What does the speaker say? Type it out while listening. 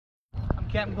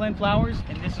Captain Glenn Flowers,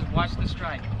 and this is Watch the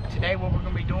Strike. Today what we're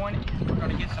going to be doing is we're going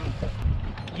to get some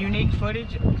unique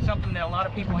footage, something that a lot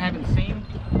of people haven't seen.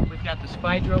 We've got the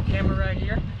Spydro camera right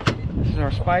here. This is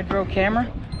our Spydro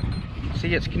camera.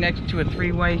 See, it's connected to a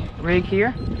three-way rig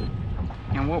here.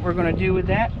 And what we're going to do with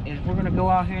that is we're going to go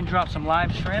out here and drop some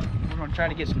live shrimp. We're going to try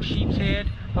to get some sheep's head,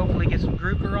 hopefully get some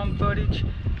grouper on footage,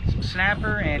 some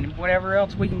snapper, and whatever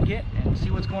else we can get, and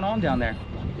see what's going on down there.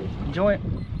 Enjoy it.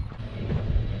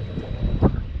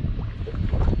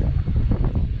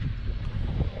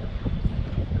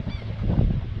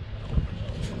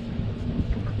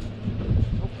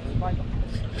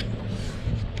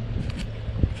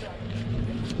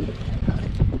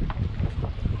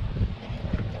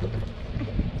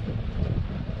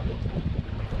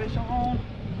 Fish on.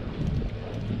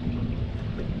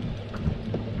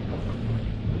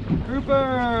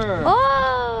 Grouper!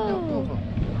 Oh!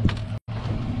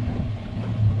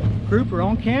 Grouper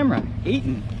on camera,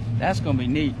 eating. That's gonna be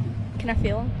neat. Can I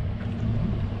feel him?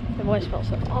 The voice felt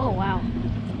so. Oh wow.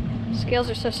 Scales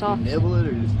are so soft. Nibble it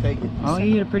or just take it? Oh,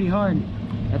 he ate it pretty hard.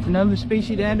 That's another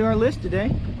species to add to our list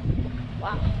today.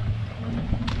 Wow.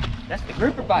 That's the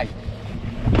grouper bite.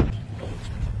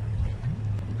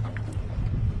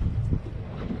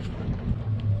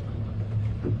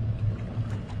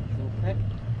 Okay.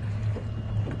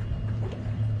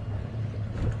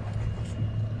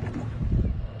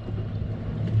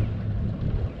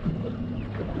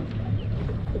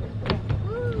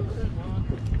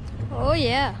 Oh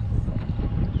yeah.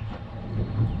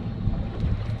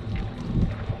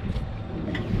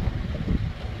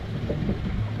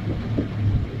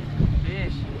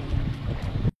 Fish.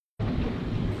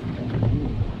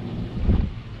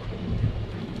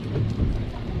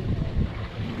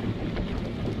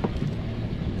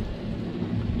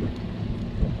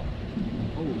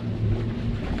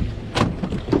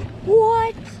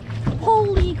 What?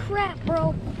 Holy crap,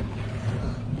 bro.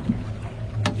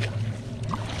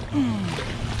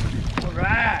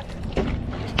 Alright.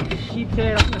 Sheep's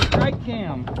head on the strike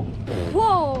cam.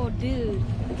 Whoa, dude.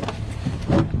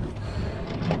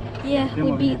 Yeah, Come we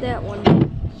over beat here. that one.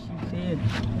 Sheep's head.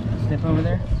 Step over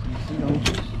there. So you see those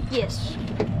fish. Yes.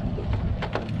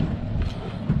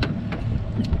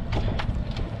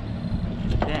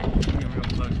 That. Get real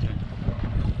close to it.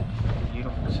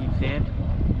 Beautiful sheep's head.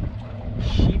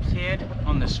 Sheep's head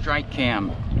on the strike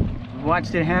cam. You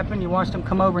watched it happen. You watched them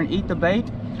come over and eat the bait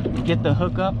and get the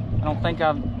hook up. I don't think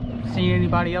I've seen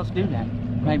anybody else do that.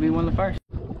 Maybe one of the first.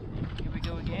 Here we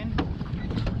go again.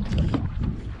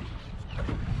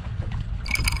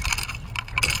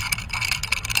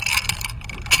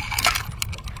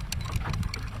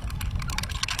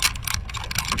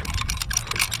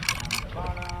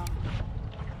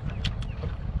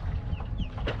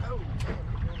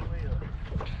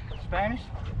 Spanish?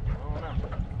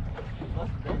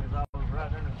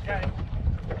 Got it.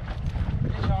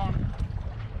 Fish on.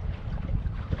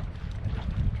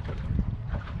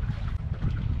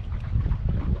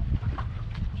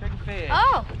 Chicken fish.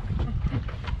 Oh.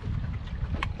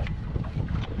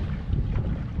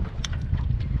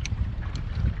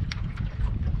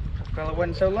 Fella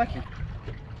wasn't so lucky.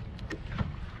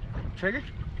 Trigger?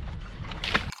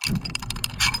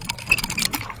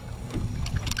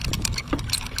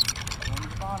 On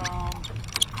the bottom.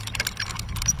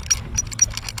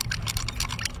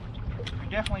 You're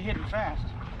definitely hitting fast.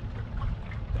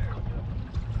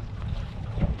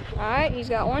 All right, he's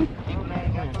got one. Oh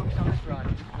man, you gotta focus on this rod.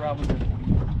 This rod was a-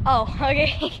 Oh,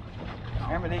 okay.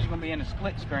 Remember, these are gonna be in a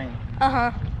split screen.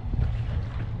 Uh-huh.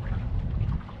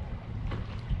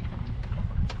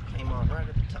 Came on right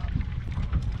at the top.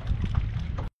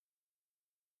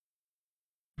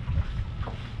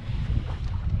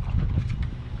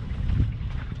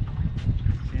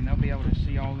 See, and they'll be able to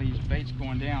see all these baits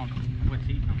going down. What's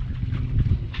eating them.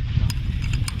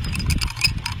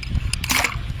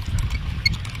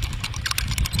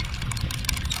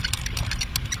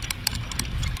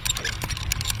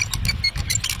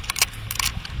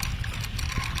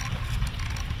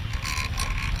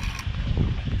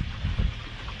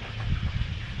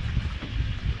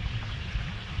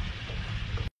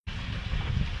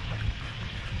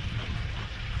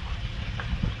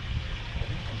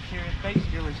 Serious bait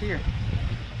stealers here.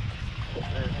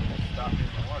 Stop in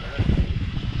the water.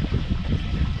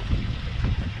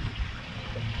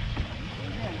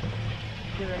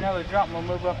 Give it another drop and we'll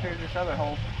move up here to this other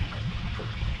hole.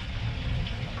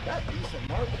 Got decent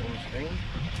marks on the screen.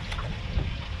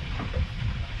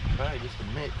 Probably just a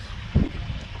mix.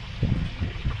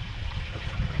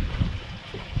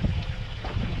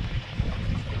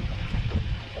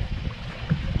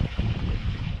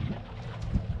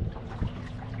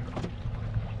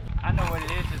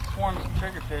 swarms of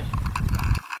triggerfish.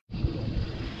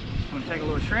 I'm gonna take a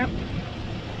little shrimp,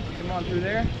 come on through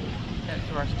there, head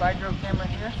to our Spydro camera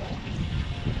here.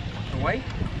 The weight.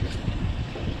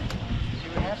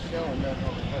 You have to go and that's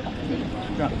all the questions.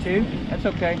 We got 2. That's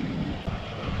okay.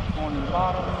 On the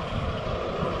bottom.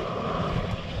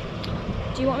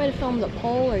 Do you want me to film the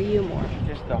pole or you more?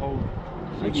 Just the whole,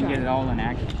 so you can get it all in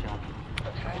action.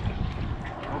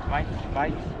 Oh, bites,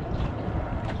 bites.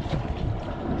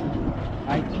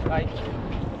 Bites, bites.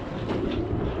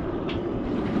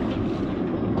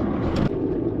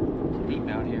 It's deep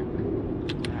out here.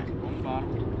 Alright, on the bottom.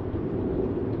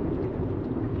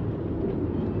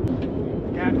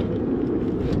 Got it.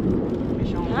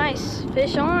 Fish on. Nice.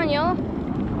 Fish on, y'all.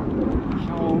 Fish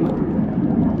on. I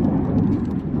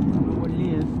don't know what it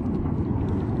is.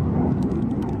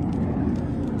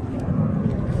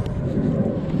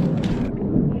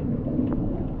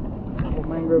 Little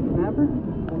mangrove snapper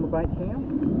on the bite cam.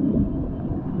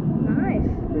 Nice.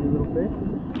 Pretty little fish.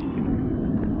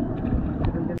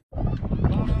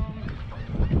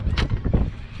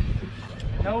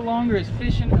 No longer is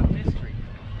fishing a mystery.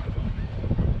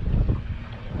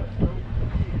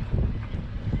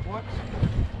 What?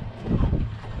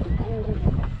 Oh,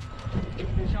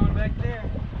 fish on back there.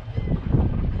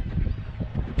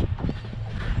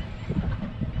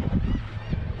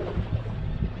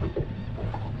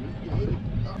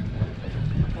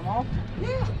 Come off?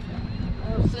 Yeah.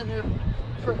 I was sitting here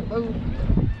trying to move.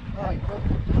 Alright,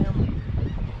 damn.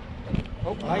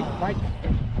 Oh, bite.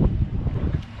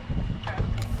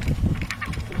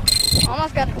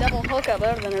 Almost got a double hookup.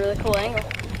 That would have been a really cool angle.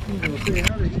 I'm gonna see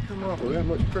how did he come off with that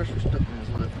much pressure stuck in his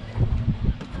lip.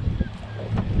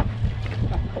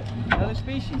 Another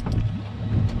species.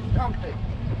 Tomtail.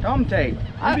 Tomtail.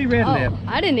 Ruby red lip.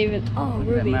 I didn't even. Oh, Look at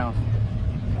that ruby. mouth.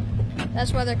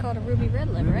 That's why they're called a ruby red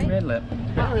lip, Ruby right? red lip.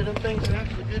 One of them things are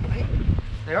actually good bait.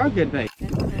 They are good bait.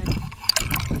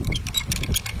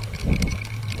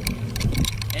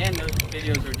 And those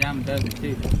videos are down a dozen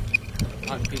too. A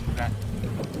lot of people got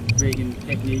rigging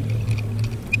technique.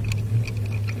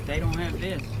 But they don't have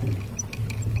this.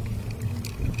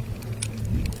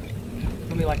 It's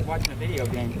gonna be like watching a video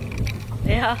game.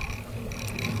 Yeah.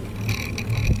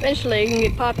 Eventually, you can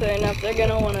get popular enough. They're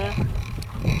gonna want a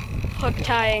hook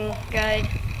tying guide.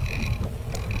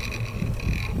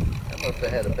 That must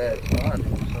have had a bad spot.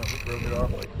 So he broke it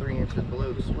off like 3 inches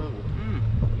below the swivel.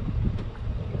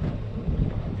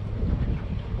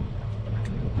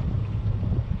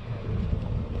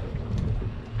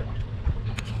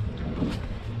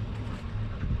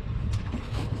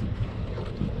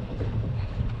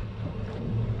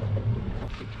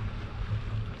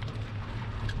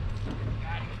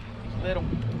 Little.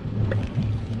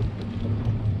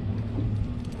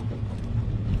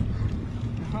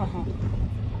 Oh,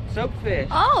 soapfish.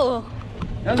 Oh!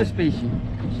 Another species.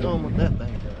 Show him what that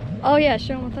thing does. Oh yeah,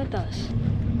 show them what that does.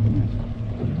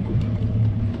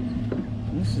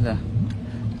 This is a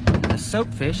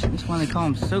soapfish. That's why they call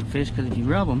them soapfish, because if you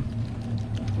rub them,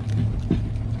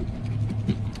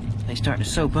 they start to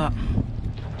soap up.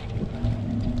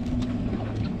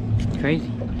 Crazy.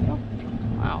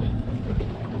 Wow.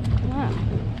 Wow.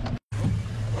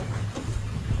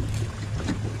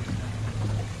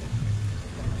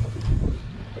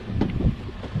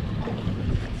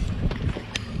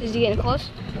 Is he getting close?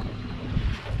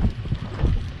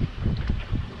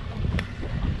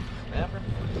 Snapper?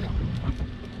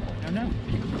 I don't know.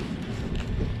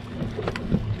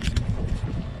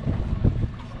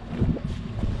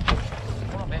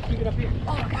 Come on, man. Pick it up here.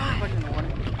 Oh God. Put it in the water.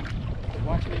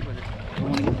 Watch me with it. I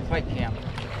want to get the fight cam.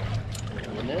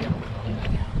 And then,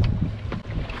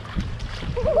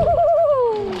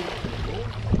 Woo!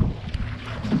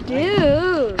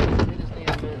 Dude. it just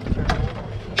needs a minute to turn on.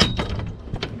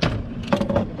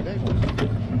 Fucking big one.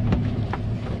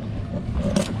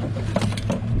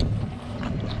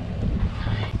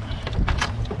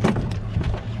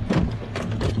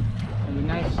 There's a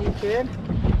nice sheephead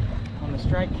on the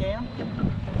strike cam.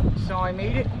 Saw him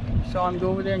eat it. Saw him go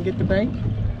over there and get the bait.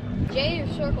 J or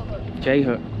circle hook? J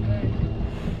hook.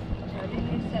 I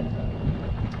think you said hook.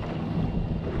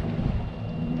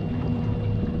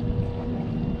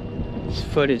 This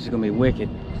footage is gonna be wicked.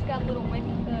 Just got a little wicked.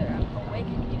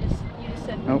 You just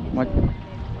said. Oh, what?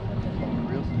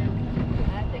 Real still.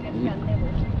 I think I just got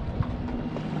nibbles.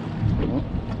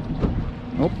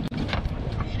 Oh.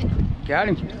 Got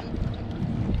him.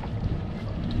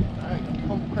 Alright,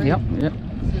 pump crank. Yep.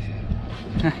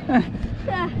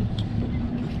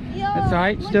 Yo, That's all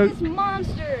right, look still- at this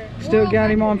monster. Still World got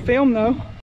him on record. film though.